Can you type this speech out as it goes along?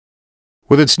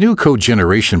With its new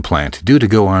cogeneration plant due to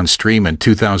go on stream in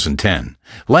 2010,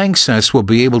 Lanxess will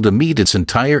be able to meet its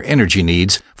entire energy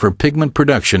needs for pigment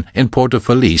production in Porto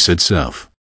Feliz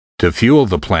itself. To fuel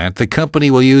the plant, the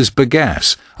company will use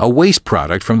bagaço, a waste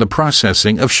product from the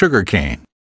processing of sugarcane.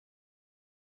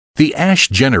 The ash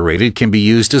generated can be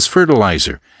used as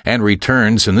fertilizer and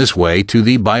returns in this way to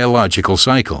the biological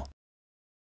cycle.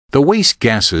 The waste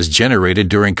gases generated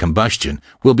during combustion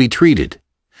will be treated.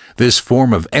 This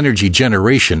form of energy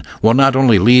generation will not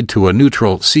only lead to a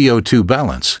neutral CO2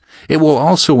 balance, it will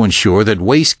also ensure that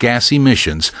waste gas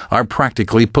emissions are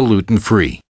practically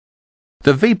pollutant-free.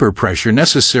 The vapor pressure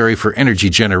necessary for energy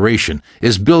generation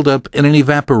is built up in an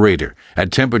evaporator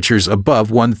at temperatures above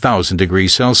 1,000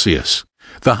 degrees Celsius.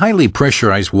 The highly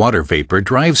pressurized water vapor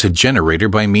drives a generator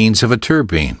by means of a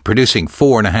turbine producing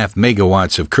 4.5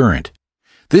 megawatts of current.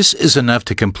 This is enough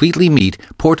to completely meet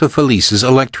Porto Feliz's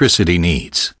electricity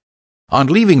needs. On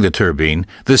leaving the turbine,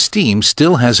 the steam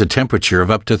still has a temperature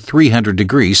of up to 300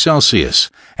 degrees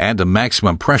Celsius and a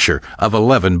maximum pressure of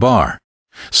 11 bar.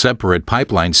 Separate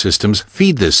pipeline systems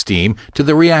feed this steam to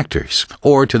the reactors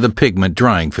or to the pigment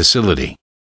drying facility.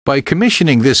 By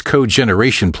commissioning this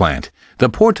cogeneration plant, the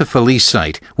Porto Feliz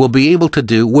site will be able to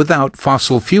do without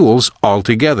fossil fuels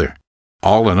altogether.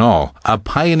 All in all, a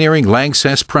pioneering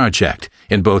Lanxess project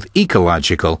in both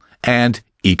ecological and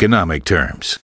economic terms.